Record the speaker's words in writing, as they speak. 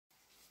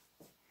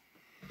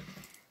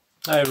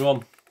Hi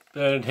everyone,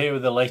 Bernard here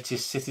with the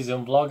latest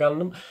Citizen vlog,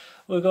 and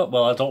we've got,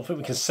 well, I don't think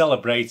we can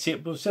celebrate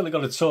it, but we've certainly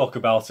got to talk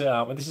about it,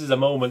 aren't we? This is a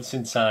moment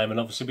in time, and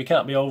obviously we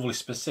can't be overly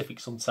specific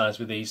sometimes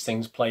with these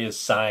things, players'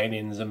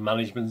 signings and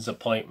management's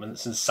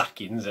appointments and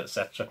sackings,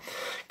 etc.,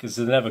 because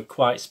they're never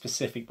quite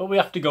specific, but we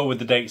have to go with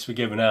the dates we're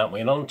given, aren't we?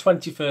 And on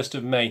 21st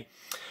of May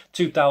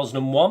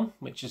 2001,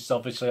 which is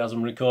obviously, as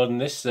I'm recording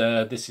this,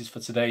 this is for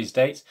today's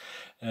date,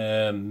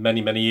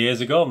 many years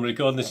ago. I'm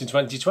recording this in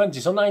 2020,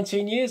 so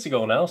 19 years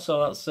ago now,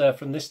 so that's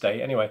from this date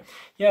anyway.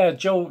 Yeah,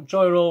 Joe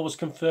Royle was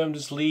confirmed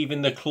as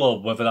leaving the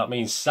club, whether that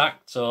means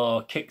sacked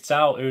or kicked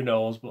out, who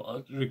knows,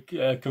 but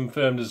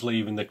confirmed as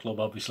leaving the club,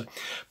 obviously.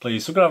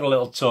 Please, so we're going to have a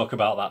little talk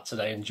about that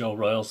today, and Joe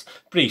Royle's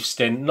brief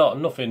stint,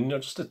 nothing,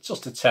 just a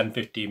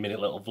 10-15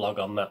 minute little vlog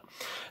on that.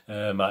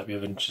 Might be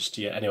of interest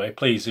to you. Anyway,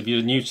 please, if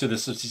you're new to the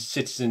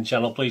Citizen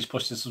channel, please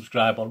push the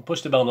subscribe on,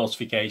 push the bell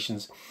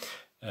notifications,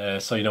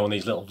 so you know when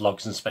these little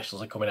vlogs and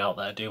specials are coming out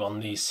that I do on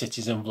these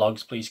Citizen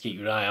vlogs. Please keep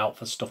your eye out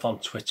for stuff on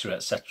Twitter,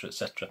 etc,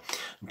 etc,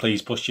 and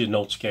please push your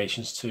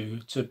notifications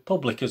to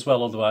public as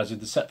well, otherwise if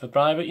they're set for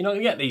private, you know,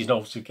 you get these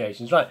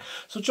notifications. Right,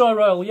 so Joe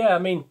Royle, yeah, I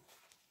mean,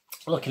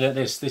 looking at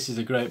this is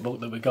a great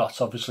book that we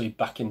got obviously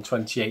back in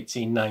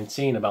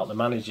 2018-19 about the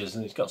managers,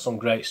 and it's got some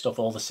great stuff,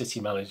 all the City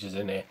managers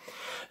in here,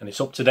 and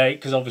it's up to date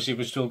because obviously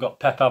we've still got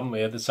Pep, haven't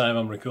we, at the time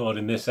I'm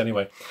recording this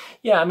anyway.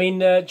 Yeah, I mean,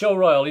 Joe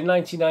Royle in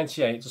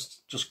 1998,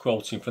 just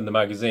quoting from the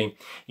magazine,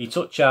 he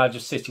took charge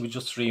of City with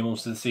just 3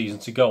 months of the season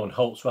to go, and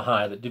hopes were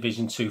high that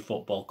Division 2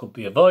 football could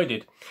be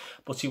avoided.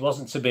 But it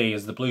wasn't to be,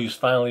 as the Blues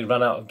finally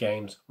ran out of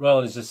games. Royle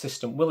and his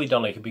assistant Willie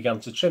Donicky began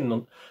to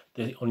trim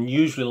the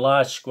unusually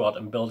large squad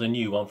and build a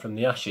new one from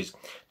the ashes.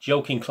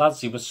 Joaquin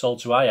Clancy was sold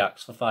to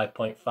Ajax for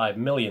 £5.5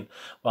 million,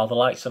 while the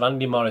likes of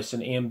Andy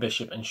Morrison, Ian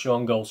Bishop and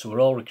Sean Golter were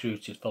all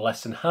recruited for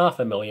less than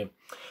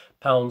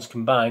 £500,000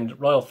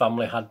 combined. Royle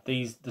family had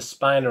the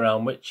spine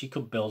around which he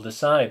could build a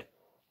side.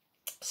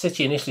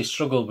 City initially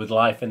struggled with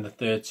life in the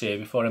third tier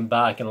before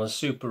embarking on a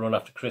super run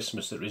after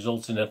Christmas that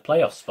resulted in a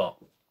playoff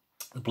spot.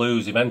 The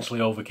Blues eventually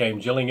overcame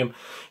Gillingham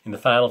in the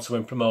final to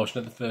win promotion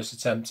at the first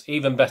attempt.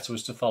 Even better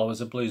was to follow as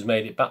the Blues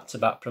made it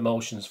back-to-back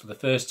promotions for the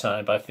first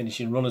time by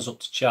finishing runners-up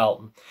to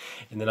Charlton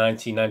in the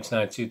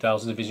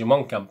 1999-2000 Division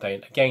 1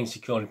 campaign, again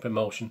securing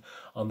promotion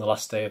on the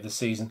last day of the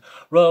season.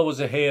 Royle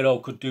was a hero,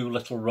 could do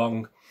little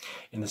wrong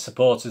in the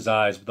supporters'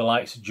 eyes, with the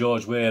likes of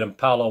George Weir and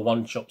Paolo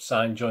Wanchope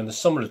signed during the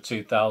summer of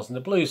 2000. The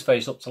Blues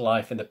faced up to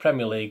life in the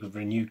Premier League with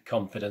renewed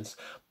confidence,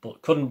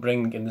 but couldn't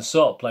bring in the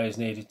sort of players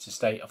needed to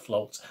stay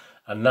afloat.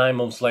 And 9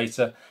 months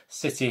later,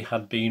 City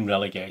had been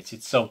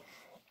relegated. So,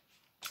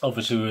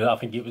 obviously, I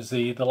think it was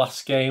the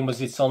last game,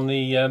 was it on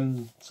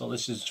the, so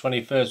this is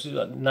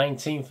 21st,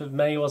 19th of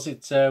May, was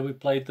it? We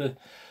played the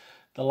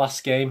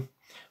last game,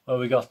 where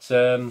we got,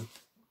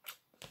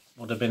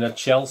 would have been a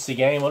Chelsea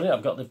game, wouldn't it?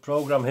 I've got the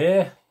programme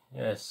here.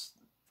 Yes.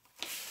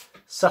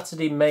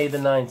 Saturday, May the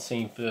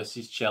 19th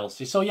versus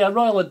Chelsea. So, yeah,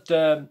 Royle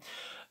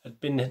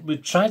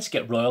we'd tried to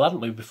get Royle, hadn't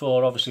we,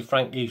 before obviously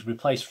he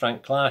replaced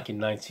Frank Clark in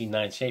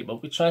 1998,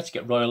 but we tried to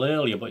get Royle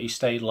earlier, but he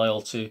stayed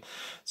loyal to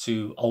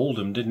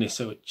Oldham, didn't he,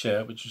 so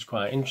which was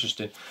quite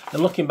interesting.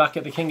 And looking back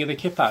at the King of the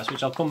Kipouts,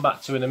 which I'll come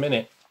back to in a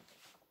minute,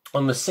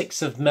 on the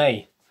 6th of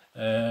May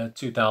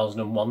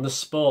 2001, the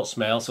Sports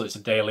Mail, so it's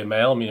a Daily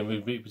Mail, I mean,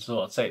 we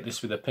sort of take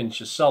this with a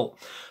pinch of salt,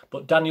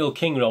 but Daniel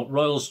King wrote,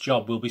 Royle's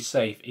job will be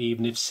safe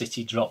even if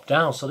City drop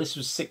down. So this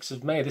was 6th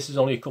of May, this is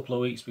only a couple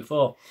of weeks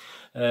before.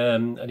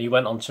 And he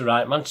went on to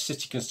write, Manchester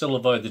City can still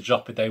avoid the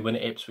drop if they win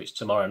at Ipswich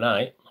tomorrow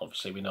night,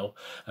 obviously we know,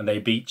 and they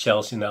beat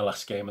Chelsea in their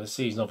last game of the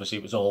season. Obviously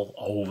it was all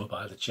over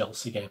by the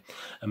Chelsea game,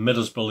 and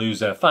Middlesbrough lose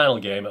their final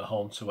game at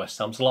home to West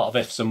Ham. So a lot of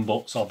ifs and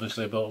buts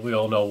obviously, but we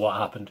all know what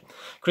happened.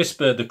 Chris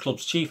Bird, the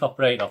club's chief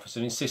operating officer,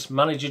 insists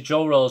manager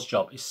Joe Royle's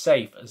job is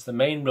safe as the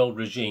main road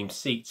regime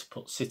seeks to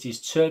put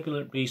City's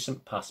turbulent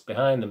recent past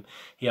behind them.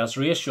 He has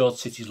reassured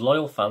City's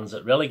loyal fans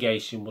that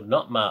relegation would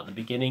not mark the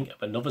beginning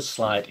of another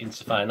slide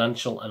into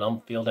financial and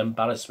on-field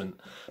embarrassment.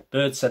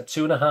 Bird said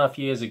 2.5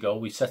 years ago,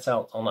 we set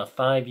out on a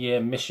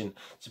 5-year mission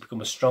to become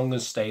a strong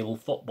and stable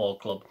football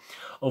club.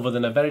 Other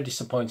than a very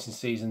disappointing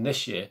season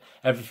this year,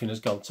 everything has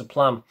gone to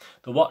plan.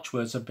 The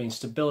watchwords have been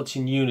stability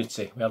and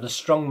unity. We have a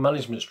strong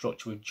management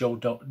structure with Joe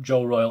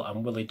Royle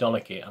and Willie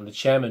Donicky, and the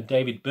chairman,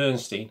 David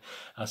Bernstein,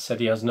 has said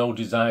he has no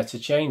desire to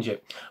change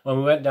it. When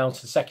we went down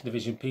to the second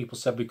division, people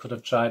said we could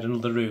have tried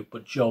another route,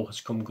 but Joe has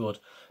come good.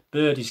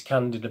 Bird is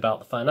candid about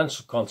the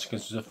financial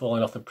consequences of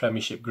falling off the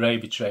Premiership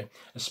gravy train,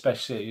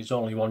 especially, it was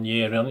only 1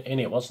 year in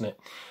it, wasn't it?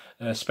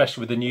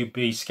 Especially with the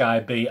new Sky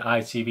B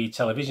ITV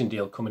television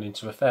deal coming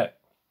into effect.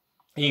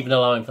 Even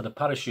allowing for the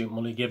parachute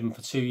money given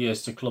for 2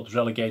 years to clubs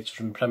relegated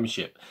from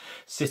Premiership,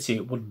 City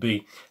would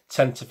be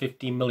 10 to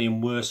 15 million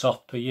worse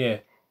off per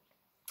year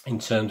in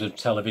terms of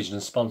television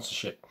and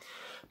sponsorship.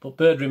 But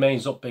Bird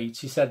remains upbeat.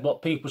 He said,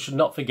 "What people should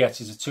not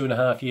forget is that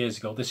 2.5 years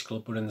ago, this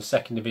club were in the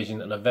second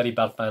division in a very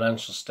bad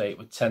financial state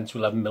with 10 to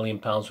 11 million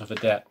pounds worth of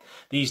debt.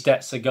 These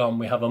debts are gone.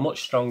 We have a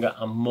much stronger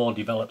and more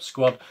developed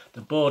squad.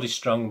 The board is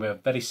strong. We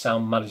have very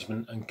sound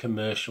management and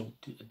commercial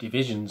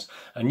divisions.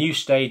 A new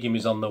stadium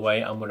is on the way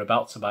and we're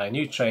about to buy a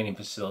new training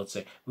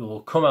facility. We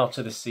will come out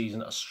of this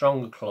season a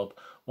stronger club,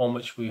 one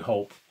which we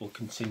hope will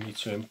continue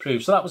to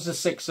improve." So that was the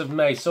 6th of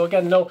May. So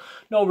again, no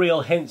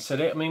real hints at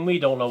it. I mean, we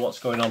don't know what's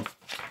going on.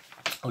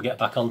 I'll get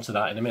back onto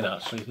that in a minute,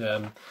 actually.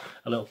 A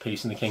little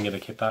piece in the King of the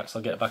Kippax.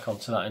 I'll get back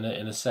onto that in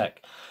a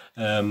sec.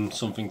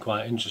 Something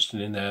quite interesting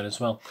in there as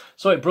well.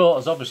 So it brought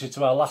us obviously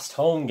to our last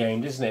home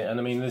game, doesn't it? And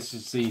I mean, this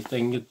is the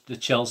thing, the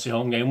Chelsea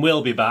home game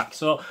will be back.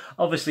 So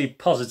obviously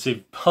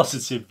positive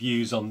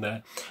views on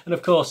there. And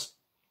of course,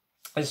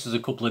 this was a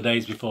couple of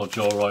days before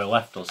Joe Royle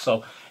left us.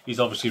 So he's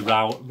obviously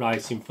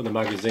writing for the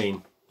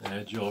magazine,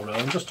 Joe Royle.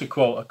 And just to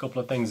quote a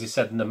couple of things he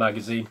said in the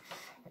magazine: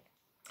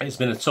 "It's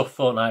been a tough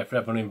fortnight for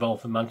everyone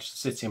involved in Manchester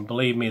City, and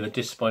believe me, the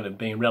disappointment of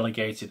being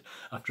relegated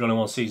after only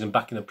one season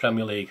back in the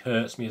Premier League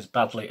hurts me as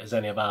badly as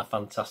any of our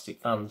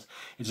fantastic fans.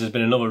 It has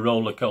been another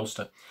roller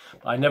coaster,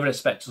 but I never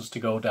expect us to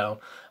go down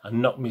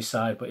and knock me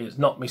side, but it's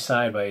knocked me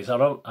sideways.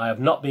 I have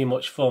not been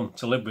much fun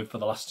to live with for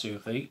the last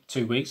 2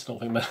 weeks. I don't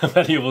think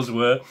many of us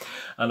were,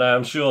 and I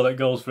am sure that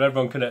goes for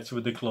everyone connected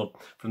with the club,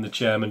 from the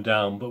chairman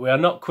down. But we are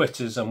not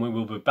quitters, and we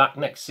will be back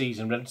next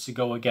season ready to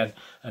go again,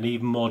 and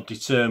even more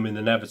determined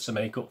than ever to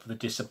make up for the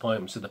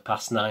disappointments of the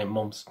past 9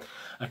 months.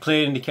 A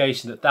clear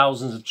indication that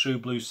thousands of true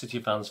Blue City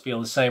fans feel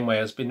the same way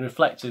has been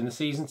reflected in the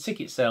season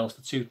ticket sales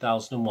for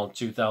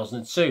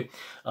 2001-2002.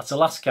 At the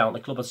last count, the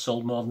club had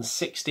sold more than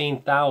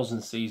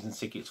 16,000 season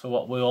tickets for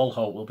what we all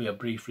hope will be a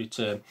brief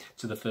return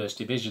to the First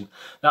Division.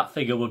 That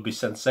figure would be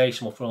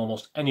sensational for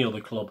almost any other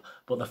club,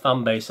 but the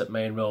fan base at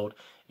Main Road,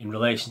 in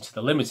relation to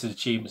the limited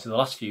achievements of the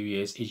last few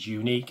years, is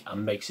unique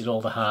and makes it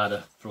all the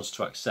harder for us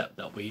to accept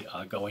that we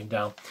are going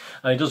down."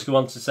 And he does go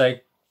on to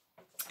say,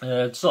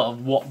 sort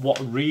of what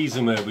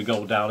reason where we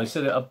go down. He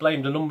said, "I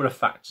blamed a number of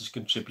factors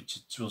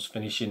contributed to us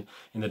finishing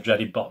in the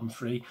dreaded bottom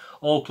three.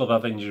 All club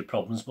have injury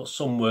problems, but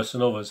some worse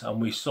than others, and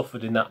we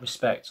suffered in that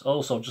respect.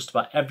 Also, just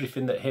about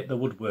everything that hit the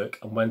woodwork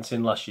and went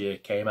in last year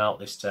came out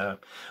this time.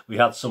 We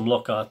had some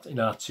luck in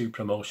our 2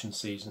 promotion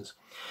seasons.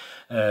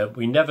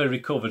 We never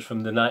recovered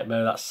from the nightmare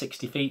of that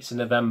 60 feet in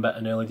November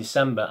and early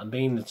December, and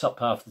being in the top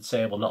half of the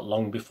table not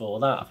long before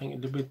that." I think,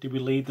 did we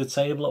lead the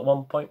table at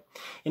one point?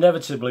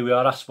 "Inevitably, we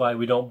are asked why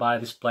we don't buy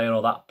this player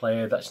or that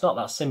player. That's not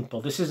that simple.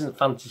 This isn't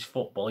fantasy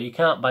football. You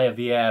can't buy a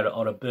Vieira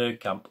or a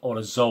Bergkamp or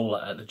a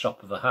Zola at the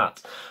drop of a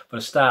hat. For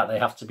a start, they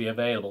have to be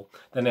available.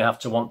 Then they have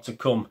to want to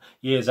come.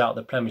 Years out of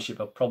the Premiership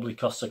have probably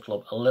cost the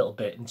club a little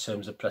bit in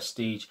terms of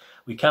prestige.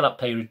 We cannot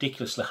pay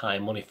ridiculously high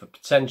money for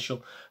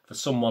potential, for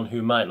someone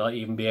who might not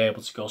even be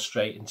able to go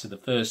straight into the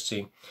first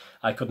team.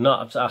 I could not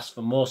have asked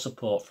for more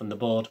support from the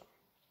board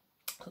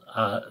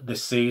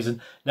this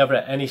season. Never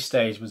at any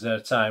stage was there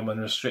a time when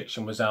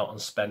restriction was out on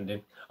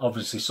spending.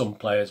 Obviously some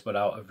players were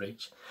out of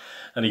reach."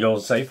 And he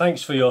goes to say,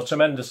 "Thanks for your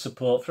tremendous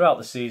support throughout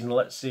the season.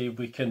 Let's see if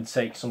we can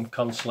take some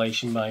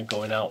consolation by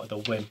going out with a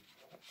win."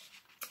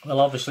 Well,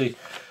 obviously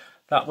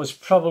that was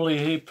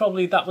probably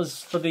that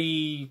was for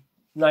the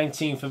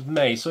 19th of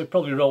May, so he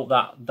probably wrote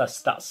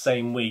that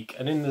same week.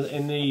 And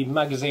in the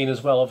magazine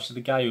as well, obviously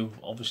the guy who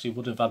obviously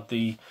would have had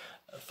the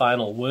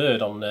final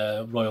word on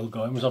Royle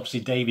going was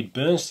obviously David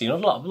Bernstein. A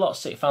lot of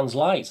City fans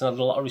liked and had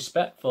a lot of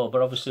respect for,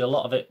 but obviously a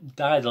lot of it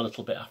died a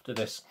little bit after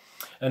this.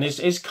 And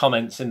his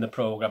comments in the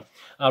programme: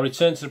 "Our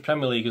return to the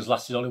Premier League has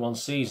lasted only one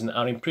season.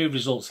 Our improved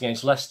results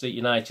against Leicester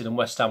United and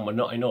West Ham were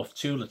not enough.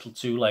 Too little,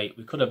 too late.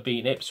 We could have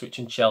beaten Ipswich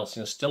and Chelsea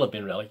and still have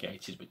been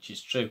relegated," which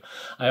is true.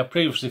 "I have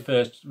previously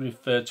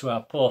referred to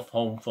our poor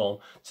home form.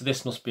 To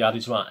this must be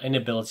added to our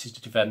inability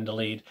to defend the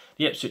lead.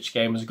 The Ipswich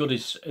game was a good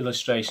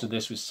illustration of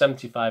this, with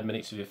 75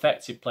 minutes of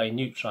effective play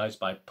neutralised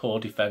by poor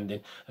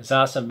defending. As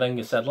Arsene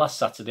Wenger said last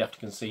Saturday after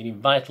conceding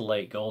vital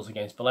late goals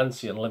against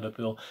Valencia and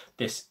Liverpool,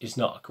 this is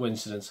not a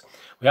coincidence.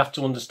 We have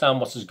to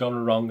understand what has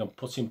gone wrong and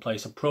put in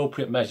place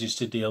appropriate measures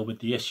to deal with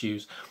the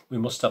issues. We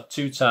must have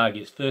 2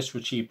 targets: first, to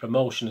achieve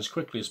promotion as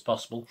quickly as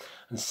possible,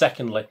 and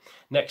secondly,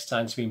 next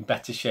time to be in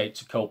better shape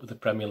to cope with the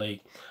Premier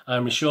League. I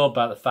am assured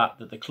by the fact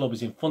that the club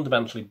is in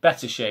fundamentally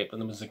better shape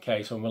than was the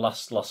case when we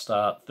last lost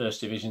our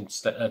First Division,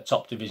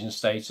 top division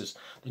status.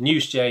 The new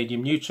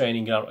stadium, new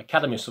training ground,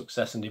 academy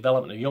success and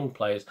development of young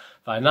players,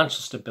 financial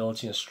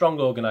stability and a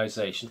strong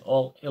organisation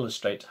all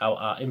illustrate how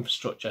our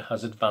infrastructure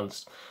has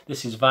advanced.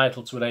 This is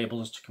vital to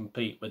enable us to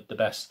compete with the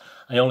best.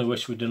 I only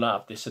wish we do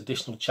not have this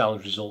additional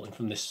challenge resulting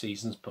from this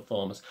season's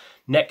performance.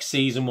 Next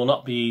season will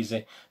not be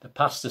easy. The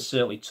past has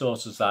certainly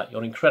taught us that.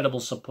 Your incredible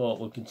support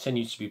will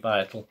continue to be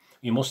vital.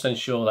 You must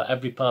ensure that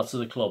every part of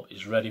the club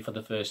is ready for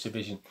the First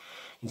Division.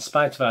 In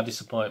spite of our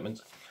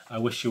disappointment, I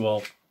wish you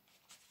all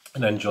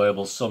an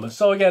enjoyable summer."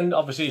 So again,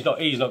 obviously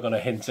he's not going to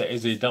hint at it,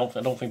 is he? I don't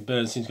think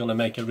Bernstein's going to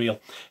make a real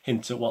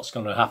hint at what's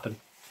going to happen.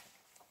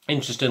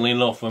 Interestingly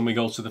enough, when we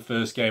go to the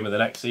first game of the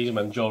next season,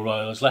 when Joe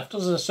Royle has left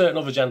us, there's a certain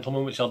other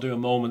gentleman, which I'll do a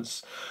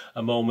moments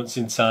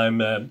in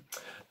time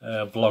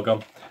vlog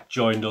on,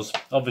 joined us.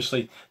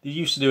 Obviously, they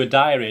used to do a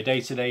diary, a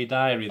day-to-day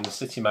diary in the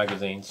City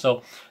magazine.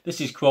 So this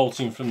is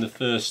quoting from the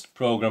first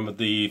programme of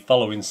the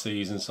following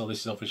season. So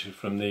this is obviously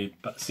from the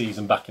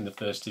season back in the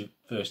first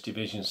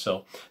division.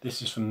 So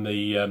this is from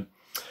the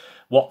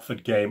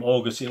Watford game,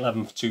 August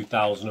 11th,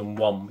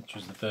 2001, which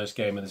was the first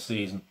game of the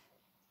season.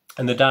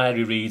 And the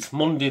diary reads,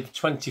 Monday the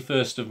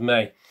 21st of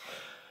May.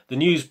 The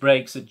news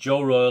breaks that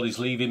Joe Royle is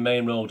leaving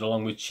Main Road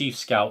along with Chief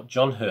Scout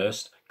John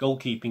Hurst,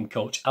 goalkeeping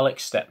coach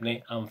Alex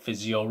Stepney and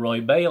physio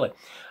Roy Bailey.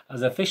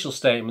 As an official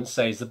statement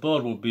says, the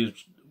board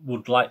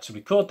would like to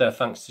record their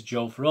thanks to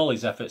Joe for all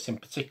his efforts, in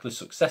particular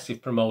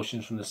successive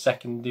promotions from the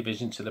second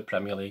division to the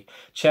Premier League.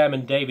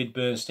 Chairman David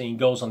Bernstein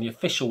goes on the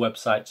official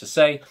website to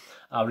say,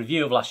 our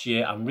review of last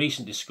year and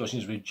recent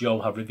discussions with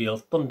Joe have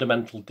revealed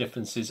fundamental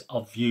differences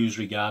of views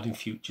regarding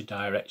future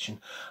direction.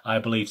 I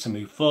believe to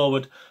move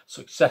forward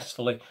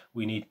successfully,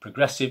 we need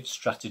progressive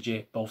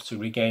strategy both to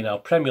regain our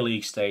Premier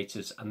League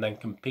status and then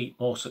compete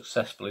more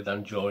successfully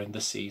than during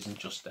the season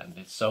just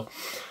ended. So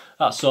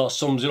that sort of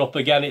sums it up.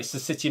 Again, it's the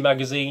City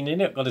magazine, you're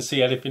not going to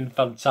see anything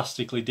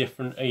fantastically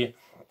different here.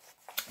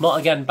 But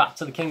again, back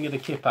to the King of the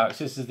Kipouts.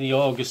 This is the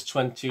August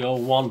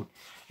 2001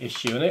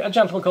 issue, and a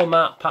gentleman called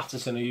Mark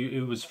Patterson,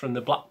 who was from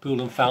the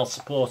Blackpool and Fowl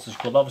Supporters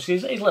Club. Obviously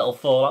his little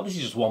fallout, this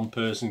is just one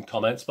person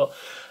comments, but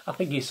I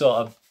think he sort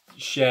of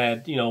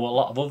shared, you know, a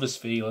lot of others'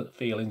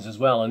 feelings as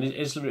well, and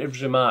his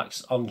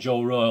remarks on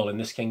Joe Royle in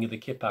this King of the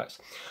Kipouts.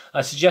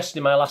 I suggested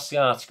in my last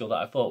article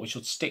that I thought we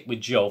should stick with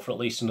Joe for at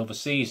least another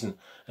season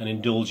and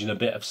indulge in a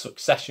bit of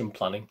succession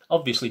planning.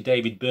 Obviously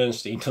David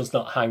Bernstein does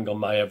not hang on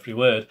my every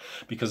word,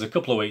 because a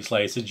couple of weeks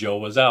later Joe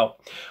was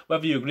out.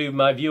 Whether you agree with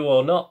my view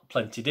or not,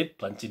 plenty did,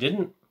 plenty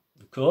didn't.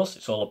 Of course,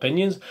 it's all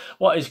opinions.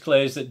 What is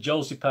clear is that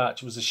Joe's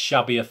departure was a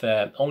shabby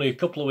affair. Only a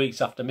couple of weeks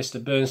after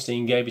Mr.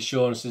 Bernstein gave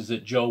assurances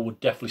that Joe would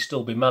definitely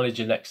still be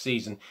manager next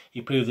season,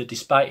 he proved that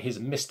despite his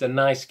Mr.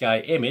 Nice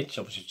Guy image,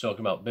 obviously talking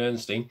about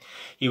Bernstein,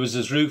 he was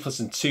as ruthless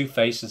and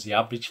two-faced as the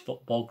average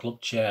football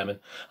club chairman.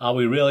 Are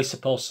we really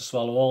supposed to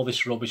swallow all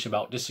this rubbish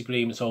about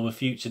disagreements over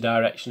future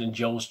direction and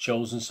Joe's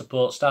chosen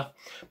support staff?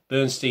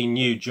 Bernstein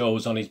knew Joe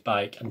was on his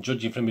bike, and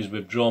judging from his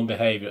withdrawn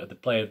behaviour at the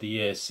Player of the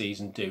Year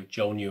season due,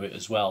 Joe knew it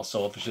as well.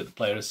 So obviously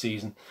the Player of the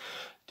Season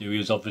he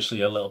was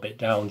obviously a little bit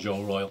down,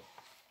 Joe Royle.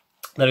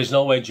 There is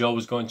no way Joe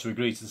was going to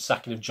agree to the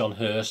sacking of John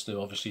Hurst, who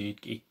obviously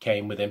he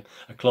came with him,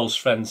 a close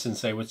friend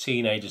since they were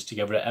teenagers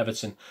together at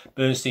Everton.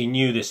 Bernstein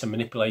knew this and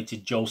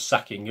manipulated Joe's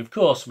sacking. Of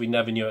course, we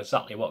never knew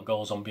exactly what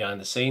goes on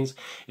behind the scenes.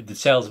 If the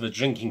tales of a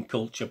drinking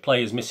culture,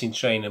 players missing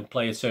training and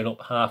players turn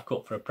up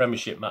half-cut for a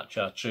Premiership match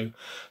are true,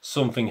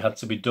 something had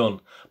to be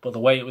done. But the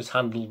way it was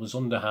handled was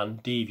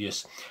underhand,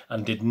 devious,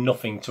 and did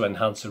nothing to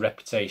enhance the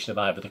reputation of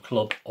either the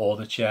club or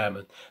the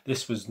chairman.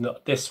 This was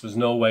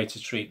no way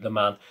to treat the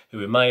man who,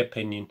 in my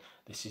opinion,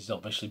 this is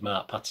obviously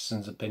Mark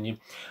Patterson's opinion,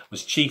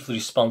 was chiefly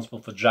responsible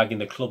for dragging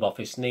the club off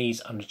its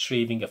knees and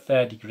retrieving a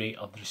fair degree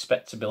of the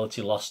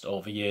respectability lost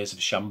over years of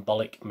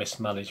shambolic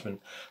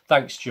mismanagement.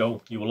 Thanks,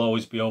 Joe. You will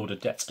always be owed a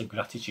debt of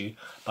gratitude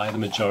by the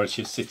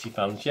majority of City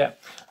fans. Yeah,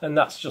 and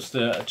that's just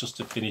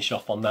to finish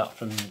off on that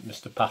from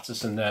Mr.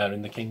 Patterson there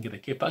in the King of the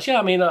Kipouts. Yeah,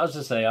 I mean, as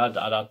I say, I had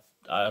a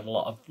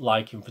lot of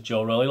liking for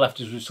Joe Royle. He left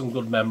us with some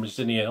good memories,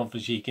 didn't he?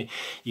 Obviously,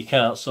 you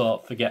can't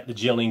sort of forget the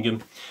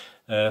Gillingham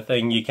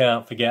thing. You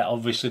can't forget,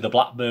 obviously, the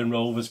Blackburn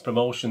Rovers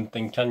promotion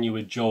thing, can you,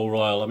 with Joe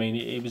Royle? I mean,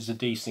 he was a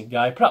decent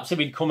guy. Perhaps if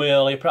he'd come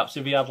earlier, perhaps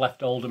if he had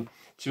left Oldham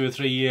 2 or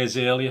 3 years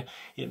earlier,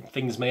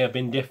 things may have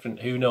been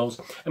different. Who knows?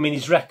 I mean,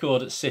 his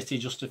record at City,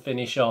 just to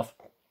finish off,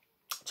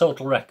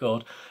 total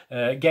record,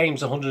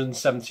 games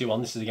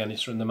 171, this is again,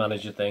 it's from the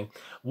manager thing,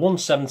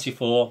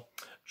 174,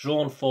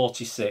 drawn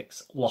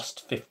 46,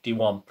 lost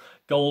 51.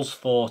 Goals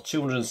for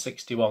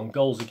 261,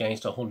 goals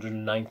against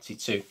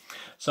 192.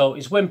 So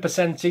his win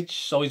percentage,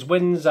 so his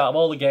wins out of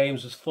all the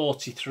games was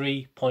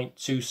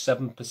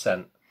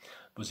 43.27%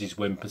 was his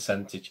win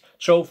percentage.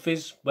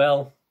 Trophies,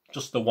 well,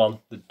 just the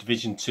one, the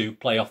Division 2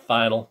 playoff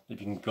final, if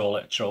you can call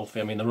it a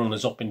trophy. I mean, the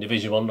runners up in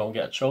Division 1 don't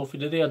get a trophy,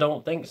 do they? I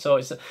don't think so.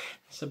 It's a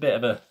bit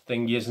of a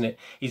thing, isn't it?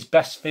 His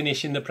best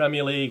finish in the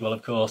Premier League, well,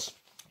 of course,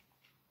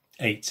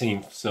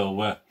 18th.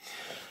 So,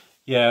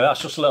 yeah, that's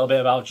just a little bit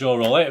about Joe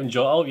Royle. I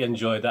hope you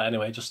enjoyed that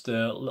anyway, just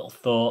little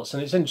thoughts.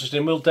 And it's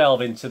interesting, we'll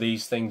delve into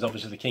these things,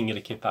 obviously the King of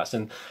the Kipouts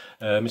and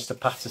Mr.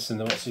 Patterson,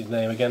 what's his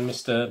name again?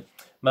 Mr.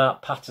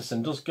 Mark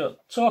Patterson does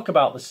talk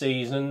about the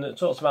season and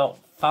talks about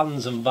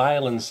fans and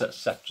violence,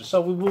 etc.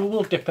 So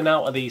we'll dipping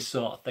out of these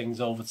sort of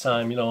things over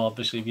time. You know,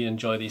 obviously if you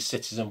enjoy these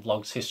citizen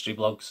vlogs, history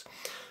vlogs,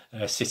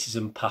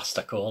 citizen past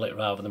I call it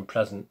rather than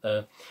present,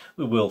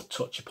 we will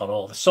touch upon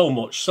all this. So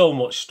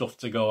much stuff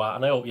to go at,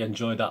 and I hope you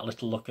enjoyed that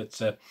little look at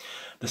the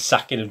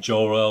sacking of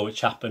Joe Royle,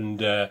 which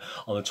happened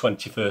on the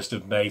 21st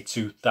of May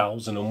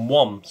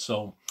 2001.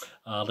 So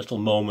our little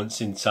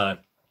moments in time.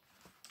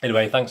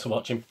 Anyway, thanks for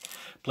watching.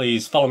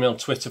 Please follow me on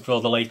Twitter for all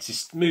the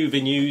latest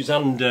movie news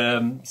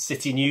and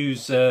city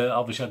news.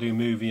 Obviously I do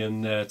movie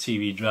and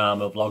TV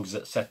drama, vlogs,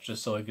 etc.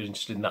 So if you're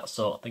interested in that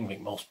sort of thing, I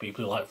think most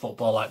people who like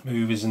football like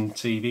movies and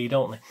TV,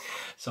 don't they?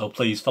 So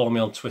please follow me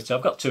on Twitter.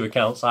 I've got 2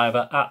 accounts,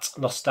 either at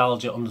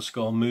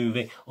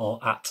nostalgia_movie or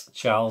at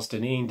Charles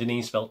Deneen,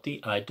 Deneen spelled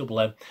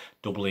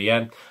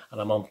D-I-N-N-E-N. And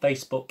I'm on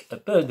Facebook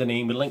at Bird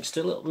Deneen with links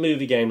to a little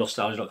movie game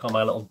nostalgia.com,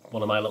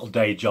 one of my little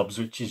day jobs,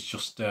 which is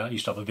just, I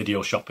used to have a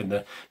video shop in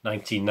the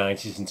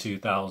 1990s and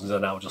 2000s, and I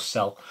now just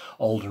sell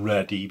old and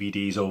rare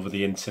DVDs over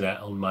the internet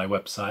on my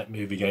website,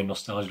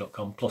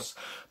 moviegamenostalgia.com, plus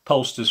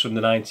posters from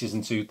the 90s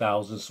and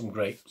 2000s, some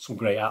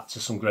great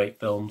actors, some great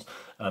films,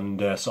 and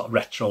sort of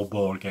retro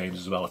board games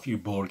as well. A few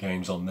board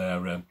games on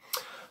there,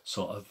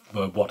 sort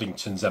of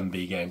Waddington's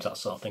MB games, that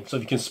sort of thing. So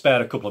if you can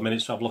spare a couple of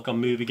minutes to have a look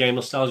on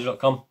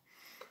moviegamenostalgia.com,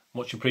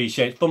 much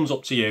appreciated. Thumbs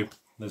up to you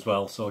as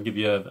well, so I'll give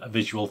you a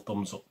visual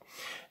thumbs up.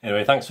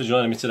 Anyway, thanks for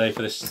joining me today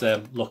for this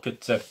look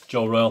at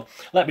Joe Royle.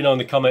 Let me know in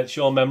the comments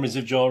your memories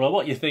of Joe Royle.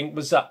 What you think?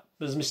 Was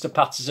Mr.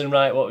 Patterson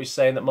right? What he was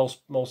saying, that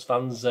most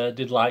fans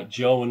did like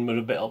Joe and were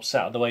a bit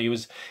upset at the way he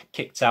was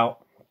kicked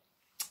out.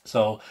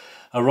 So,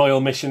 a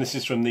royal mission. This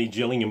is from the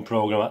Gillingham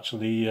programme,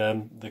 actually,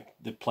 the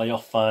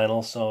playoff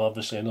final. So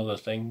obviously another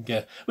thing.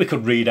 We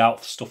could read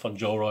out stuff on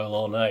Joe Royle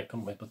all night,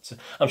 couldn't we? But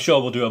I'm sure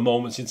we'll do a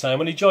Moments in Time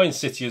when he joined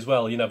City as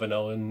well. You never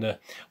know, and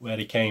where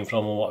he came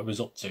from and what he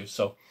was up to.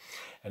 So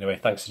anyway,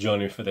 thanks for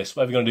joining me for this.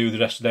 Whatever you're going to do with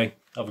the rest of the day,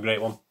 have a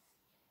great one.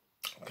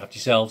 Look after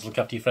yourselves, look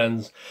after your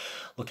friends,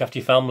 look after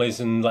your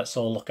families, and let's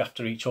all look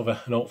after each other.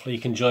 And hopefully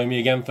you can join me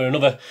again for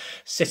another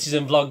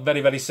Citizen vlog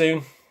very, very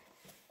soon.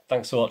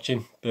 Thanks for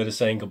watching. Bird is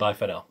saying goodbye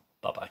for now.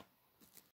 Bye-bye.